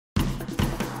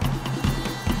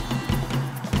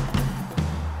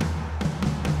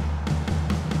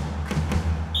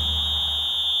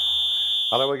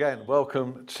Hello again,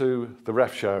 welcome to the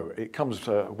Ref Show. It comes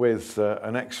with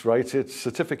an X-rated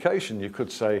certification, you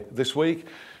could say, this week.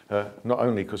 Not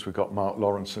only because we've got Mark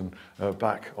Lawrenson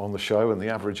back on the show and the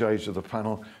average age of the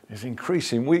panel is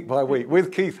increasing week by week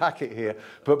with Keith Hackett here,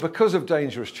 but because of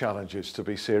dangerous challenges, to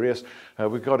be serious,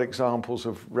 we've got examples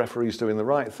of referees doing the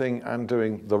right thing and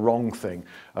doing the wrong thing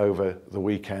over the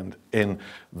weekend in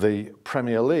the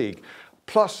Premier League.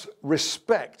 Plus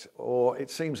respect, or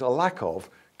it seems a lack of,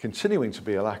 continuing to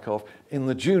be a lack of, in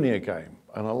the junior game.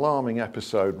 An alarming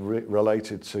episode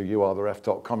related to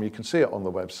youartheref.com. You can see it on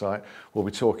the website. We'll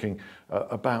be talking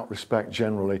about respect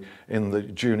generally in the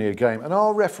junior game. And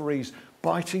are referees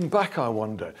biting back, I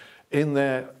wonder, in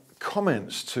their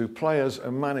comments to players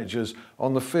and managers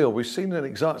on the field? We've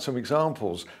seen some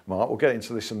examples, Mark, we'll get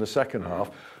into this in the second half,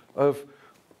 of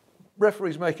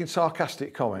referees making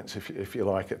sarcastic comments, if you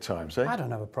like, at times. Eh? I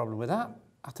don't have a problem with that.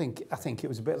 I think it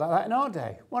was a bit like that in our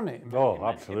day, wasn't it? Oh,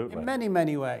 absolutely. In many,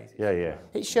 many ways. Yeah, yeah.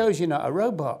 It shows you're not a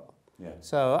robot. Yeah.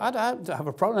 So I don't have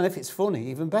a problem. And if it's funny,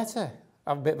 even better.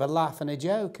 Have a bit of a laugh and a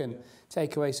joke and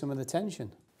take away some of the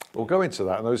tension. We'll go into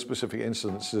that and those specific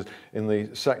incidences in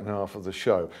the second half of the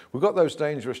show. We've got those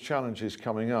dangerous challenges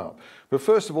coming up. But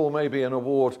first of all, maybe an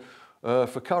award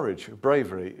for courage,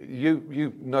 bravery.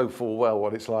 You know full well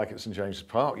what it's like at St James's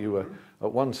Park. You were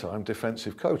at one time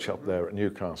defensive coach up there at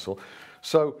Newcastle.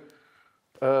 So,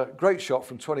 great shot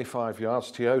from 25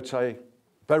 yards. Tiote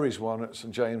buries one at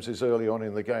St James's early on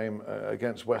in the game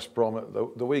against West Brom at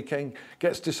the weekend.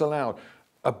 Gets disallowed.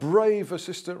 A brave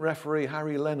assistant referee,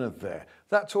 Harry Leonard, there.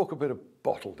 That took a bit of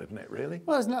bottle, didn't it, really?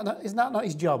 Well, isn't that not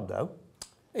his job, though?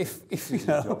 If you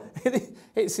know,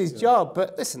 it's his job.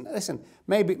 But listen.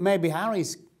 Maybe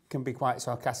Harry's can be quite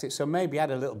sarcastic, so maybe add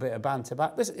a little bit of banter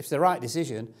back. Listen, if it's the right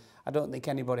decision, I don't think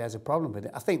anybody has a problem with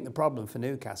it. I think the problem for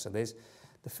Newcastle is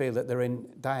they feel that they're in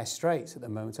dire straits at the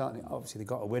moment, aren't they? Obviously, they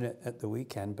got a win at the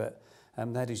weekend, but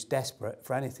they're just desperate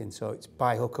for anything, so it's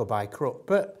by hook or by crook.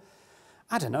 But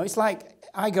I don't know, it's like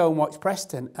I go and watch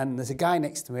Preston and there's a guy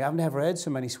next to me. I've never heard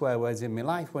so many swear words in my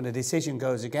life when a decision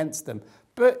goes against them.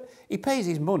 But he pays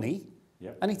his money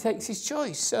and he takes his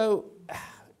choice. So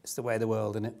it's the way of the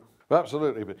world, isn't it?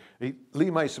 Absolutely, but Lee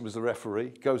Mason was the referee,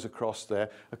 goes across there.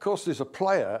 Of course, there's a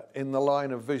player in the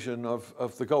line of vision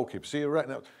of the goalkeeper. So you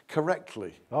reckon that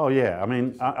correctly? Oh yeah, I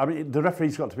mean, the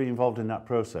referee's got to be involved in that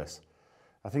process.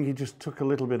 I think he just took a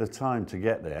little bit of time to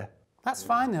get there. That's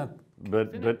fine though.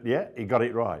 But yeah, he got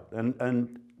it right.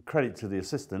 And credit to the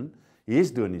assistant, he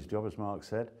is doing his job, as Mark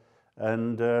said,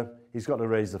 and he's got to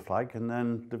raise the flag. And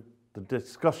then the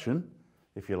discussion,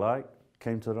 if you like,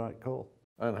 came to the right call.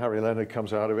 And Harry Leonard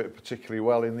comes out of it particularly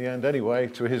well in the end anyway.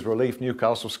 To his relief,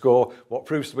 Newcastle score what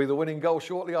proves to be the winning goal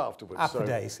shortly afterwards. Happy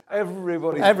days.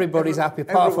 Everybody's happy,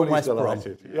 apart from West Brom.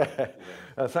 Yeah.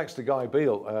 Thanks to Guy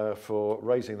Beale for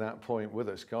raising that point with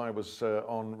us. Guy was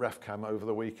on RefCam over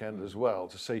the weekend as well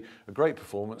to see a great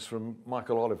performance from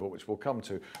Michael Oliver, which we'll come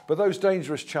to. But those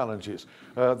dangerous challenges.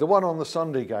 The one on the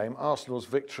Sunday game, Arsenal's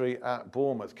victory at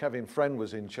Bournemouth. Kevin Friend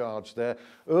was in charge there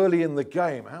early in the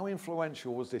game. How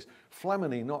influential was this?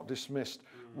 Flamini not dismissed.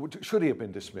 Should he have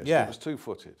been dismissed? Yeah. He was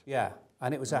two-footed. Yeah,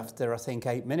 and it was after, I think,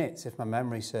 8 minutes, if my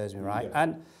memory serves me right.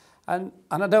 Yeah. And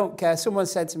I don't care. Someone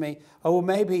said to me, oh, well,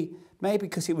 maybe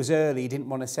because it was early, he didn't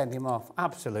want to send him off.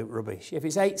 Absolute rubbish. If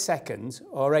it's 8 seconds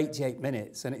or 88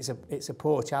 minutes and it's a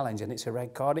poor challenge and it's a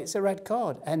red card, it's a red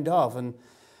card. End of. And,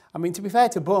 I mean, to be fair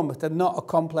to Bournemouth, they're not a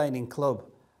complaining club,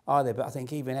 are they? But I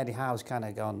think even Eddie Howe's kind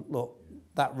of gone, look,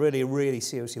 that really, really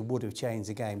seriously would have changed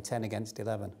the game, 10 against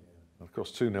 11. Of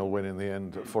course, 2-0 win in the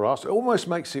end for us. It almost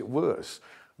makes it worse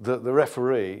that the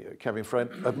referee, Kevin Friend,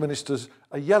 administers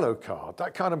a yellow card.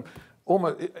 That kind of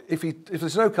almost, if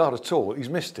there's no card at all, he's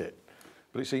missed it,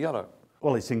 but it's a yellow.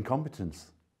 Well, it's incompetence,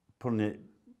 putting it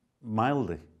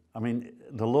mildly. I mean,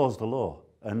 the law's the law,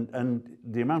 and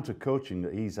the amount of coaching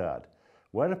that he's had,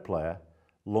 where a player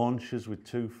launches with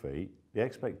 2 feet, the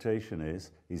expectation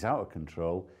is he's out of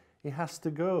control, he has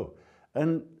to go.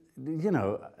 And you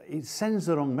know, it sends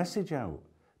the wrong message out.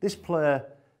 This player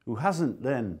who hasn't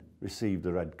then received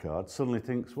a red card suddenly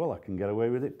thinks, well, I can get away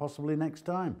with it possibly next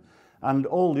time. And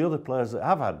all the other players that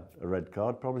have had a red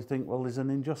card probably think, well, there's an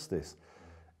injustice.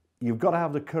 You've got to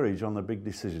have the courage on the big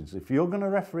decisions. If you're going to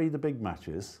referee the big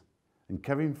matches, and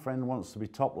Kevin Friend wants to be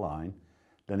top line,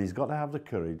 then he's got to have the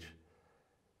courage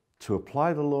to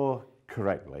apply the law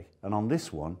correctly. And on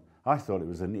this one, I thought it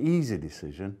was an easy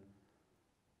decision.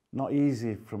 Not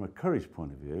easy from a courage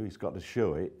point of view, he's got to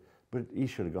show it, but he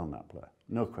should have gone that player,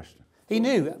 no question. He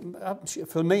knew,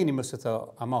 for me, he must have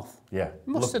thought, I'm off. Yeah.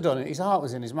 Must have done it, his heart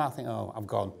was in his mouth, thinking, oh, I've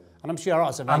gone. And I'm sure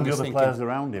also And the Wenger's other thinking, players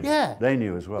around him, yeah, they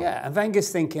knew as well. Yeah, and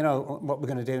Wenger's thinking, oh, what we're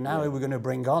going to do now? Who we're going to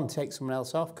bring on? Take someone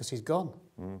else off because he's gone.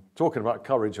 Talking about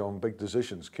courage on big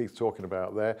decisions, Keith talking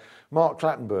about there. Mark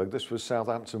Clattenburg, this was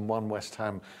Southampton 1, West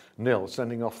Ham 0,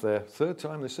 sending off their third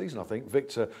time this season, I think,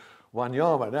 Victor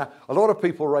Wanyama. Now, a lot of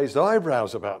people raised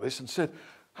eyebrows about this and said,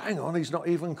 hang on, he's not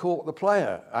even caught the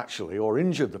player, actually, or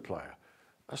injured the player.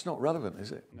 That's not relevant,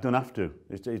 is it? Don't have to.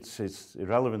 It's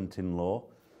irrelevant in law.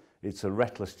 It's a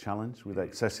reckless challenge with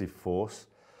excessive force.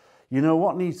 You know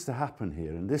what needs to happen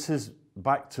here, and this is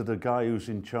back to the guy who's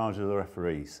in charge of the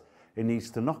referees. He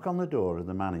needs to knock on the door of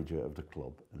the manager of the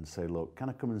club and say, look, can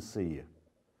I come and see you?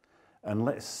 And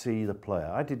let's see the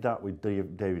player. I did that with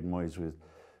David Moyes with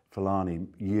Fellaini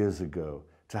years ago,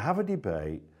 to have a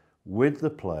debate with the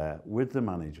player, with the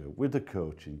manager, with the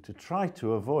coaching, to try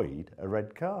to avoid a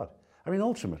red card. I mean,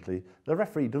 ultimately, the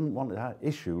referee doesn't want to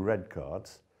issue red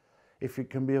cards if it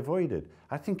can be avoided.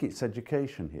 I think it's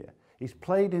education here. He's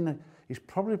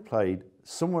probably played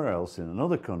somewhere else in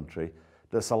another country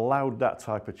that's allowed that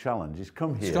type of challenge. He's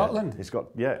come here. Scotland. He's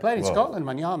got played in Scotland,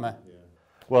 Wanyama. Yeah.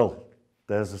 Well,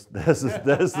 there's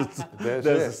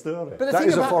the story. But that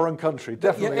is a foreign country,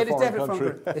 definitely a foreign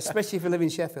country. Especially if you live in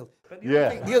Sheffield. But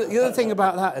Yeah. The other thing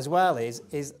about that as well is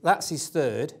that's his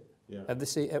third of the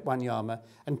seat at Wanyama.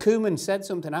 And Koeman said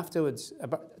something afterwards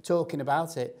about talking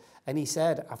about it, and he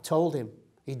said, I've told him,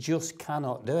 he just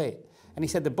cannot do it. And he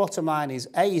said the bottom line is,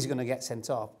 A, he's going to get sent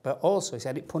off, but also he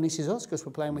said it punishes us because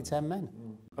we're playing with 10 men.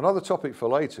 Another topic for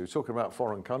later, talking about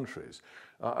foreign countries.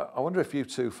 I wonder if you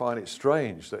two find it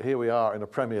strange that here we are in a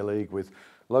Premier League with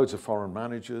loads of foreign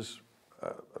managers,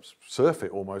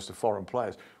 surfeit almost of foreign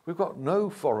players. We've got no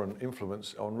foreign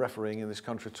influence on refereeing in this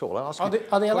country at all. Are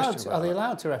they allowed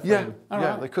to referee? Yeah,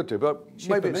 right. they could do, but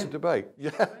Ship maybe it's a debate.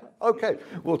 Yeah, okay,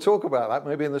 we'll talk about that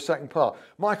maybe in the second part.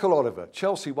 Michael Oliver,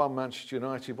 Chelsea 1, Manchester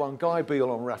United 1. Guy Beale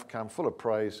on ref cam, full of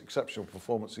praise, exceptional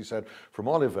performance, he said, from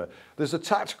Oliver. There's a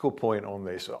tactical point on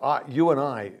this. You and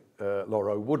I,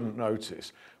 Lauro, wouldn't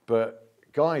notice, but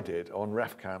Guy did on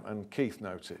ref cam, and Keith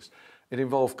noticed. It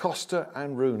involved Costa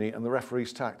and Rooney and the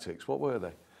referee's tactics. What were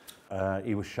they?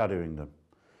 He was shadowing them.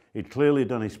 He'd clearly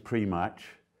done his pre-match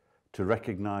to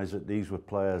recognise that these were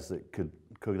players that could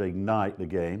ignite the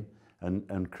game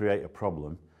and create a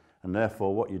problem. And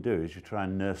therefore what you do is you try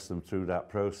and nurse them through that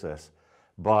process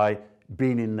by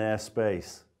being in their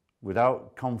space.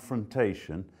 Without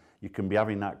confrontation, you can be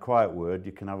having that quiet word,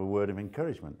 you can have a word of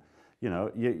encouragement. You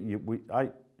know, you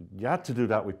had to do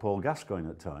that with Paul Gascoigne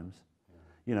at times.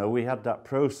 You know, we had that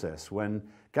process when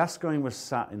Gascoigne was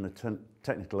sat in the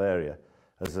technical area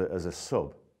as a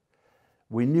sub.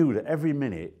 We knew that every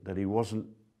minute that he wasn't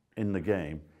in the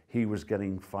game, he was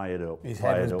getting fired up. His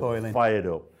head was boiling. Fired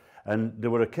up. And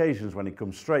there were occasions when he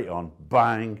comes straight on,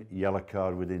 bang, yellow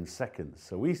card within seconds.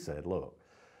 So we said, look,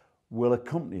 we'll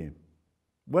accompany him.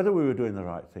 Whether we were doing the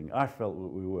right thing, I felt that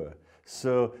we were.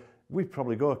 So we'd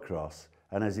probably go across,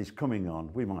 and as he's coming on,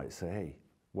 we might say, hey,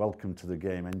 welcome to the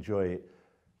game, enjoy it.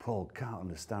 Paul, can't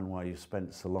understand why you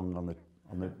spent so long on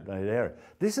the area.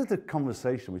 This is the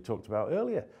conversation we talked about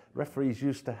earlier. Referees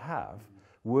used to have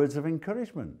words of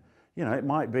encouragement. You know, it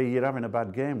might be you're having a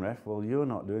bad game, ref. Well, you're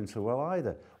not doing so well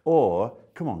either. Or,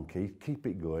 come on, Keith, keep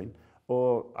it going.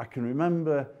 Or I can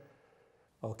remember...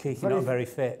 Oh, Keith, you're not very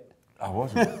fit. I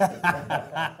wasn't.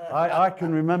 I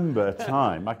can remember a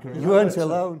time... You weren't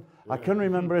alone. I can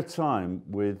remember a time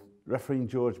with refereeing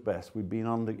George Best. We'd been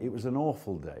on it was an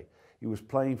awful day. He was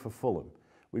playing for Fulham.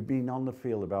 We'd been on the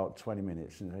field about 20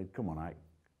 minutes and he said, come on, Ike,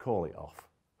 call it off.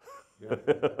 Yeah.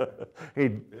 he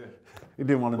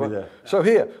didn't want to be there. So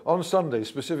here, on Sunday,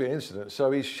 specific incident, so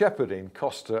he's shepherding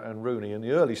Costa and Rooney in the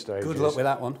early stages. Good luck with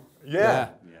that one. Yeah.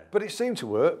 But it seemed to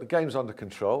work. The game's under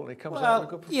control and he comes out with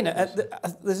a good performance. You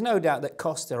know, there's no doubt that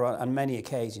Costa, on many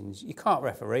occasions, you can't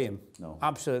referee him. No.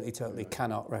 Absolutely, totally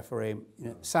cannot referee him. You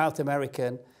know, South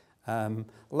American,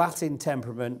 Latin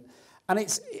temperament.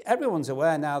 And everyone's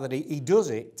aware now that he does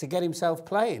it to get himself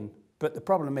playing. But the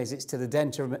problem is it's to the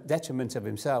detriment of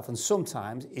himself. And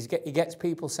sometimes he gets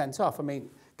people sent off. I mean,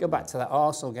 go back to that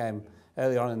Arsenal game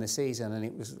earlier on in the season, and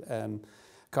it was,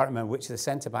 can't remember which of the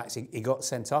centre-backs he got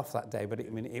sent off that day, but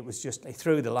it was just, he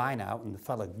threw the line out and the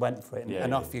fella went for it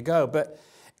and off you go. But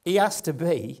he has to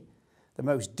be the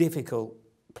most difficult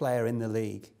player in the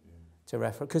league to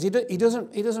referee, because he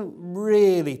doesn't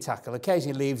really tackle.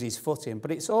 Occasionally leaves his foot in, but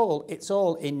it's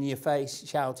all in your face,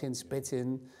 shouting,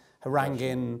 spitting,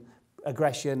 haranguing,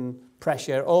 aggression,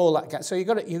 pressure, all that. So you've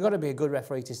got to be a good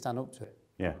referee to stand up to it.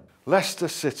 Yeah. Leicester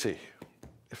City.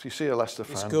 If you see a Leicester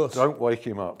fan, don't wake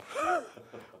him up.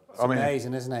 It's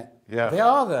amazing, isn't it? Yeah. They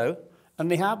are though,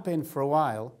 and they have been for a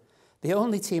while. the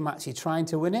only team actually trying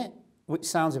to win it, which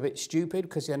sounds a bit stupid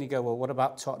because then you go, well, what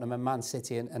about Tottenham and Man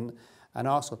City and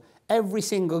Arsenal? Every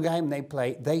single game they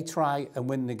play, they try and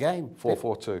win the game.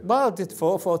 4-4-2. Well, did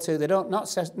 4-4-2. They don't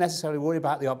not necessarily worry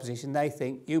about the opposition. They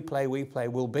think, you play, we play,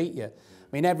 we'll beat you. I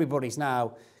mean, everybody's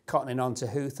now cottoning on to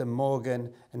Huth and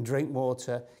Morgan and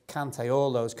Drinkwater, Kante,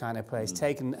 all those kind of players,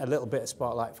 taking a little bit of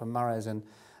spotlight from Mahrez and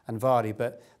Vardy.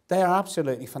 But they are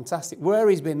absolutely fantastic. Where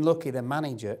he's been lucky, the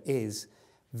manager, is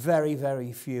very,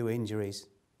 very few injuries.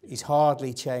 He's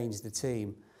hardly changed the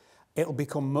team. It'll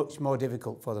become much more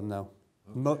difficult for them, though.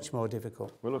 Much more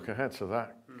difficult. We'll look ahead to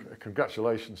that.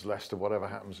 Congratulations, Leicester, whatever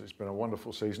happens. It's been a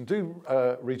wonderful season. Do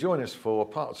rejoin us for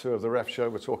part 2 of the Ref Show.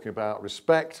 We're talking about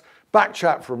respect, back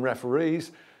chat from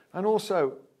referees, and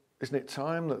also, isn't it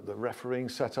time that the refereeing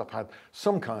setup had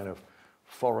some kind of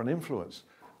foreign influence?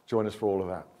 Join us for all of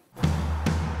that.